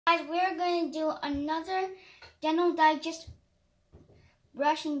Guys, we're going to do another Dental Digest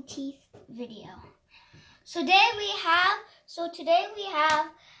brushing teeth video. Today we have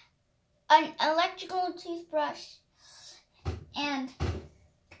an electrical toothbrush and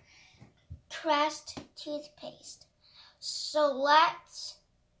Crest toothpaste. So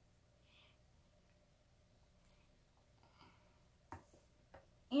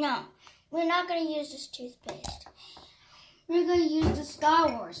we're not going to use this toothpaste. We're going to use the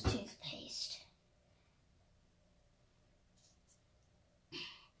Star Wars toothpaste.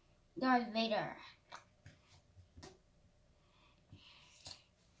 Darth Vader.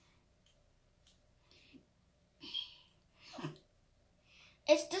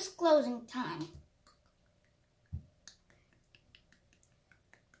 It's disclosing time.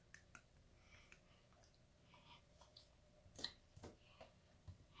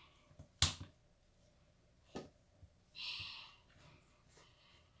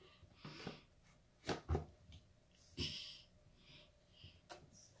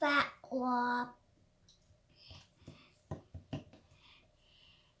 Fat Lob.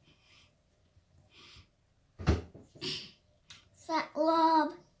 Fat Lob.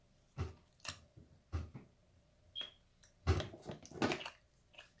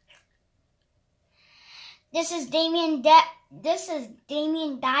 This is Damien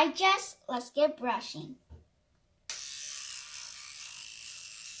Digest. Let's get brushing.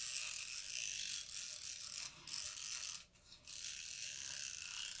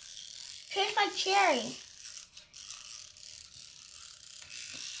 Here's my cherry.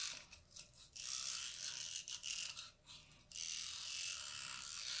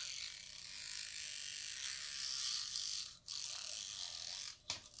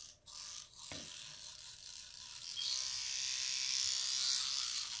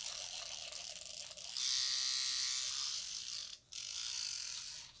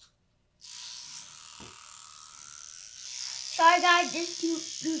 Sorry guys, this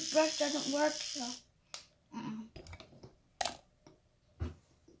toothbrush doesn't work, so.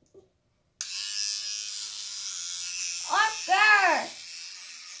 Oscar!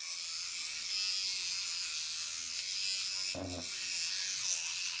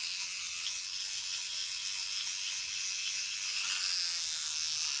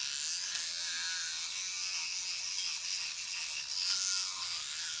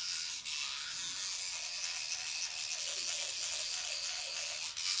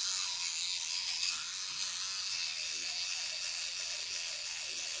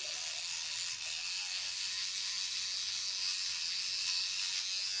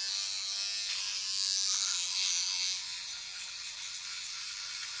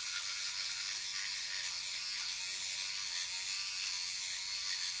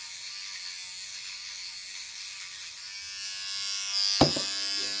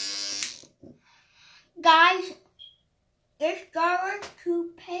 Guys, this Star Wars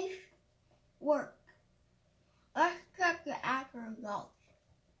toothpaste works. Let's check the actual results.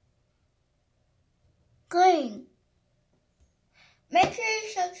 Clean. Make sure you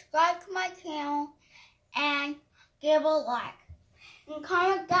subscribe to my channel and give a like. And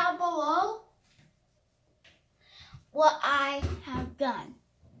comment down below what I have done.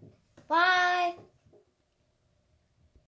 Bye.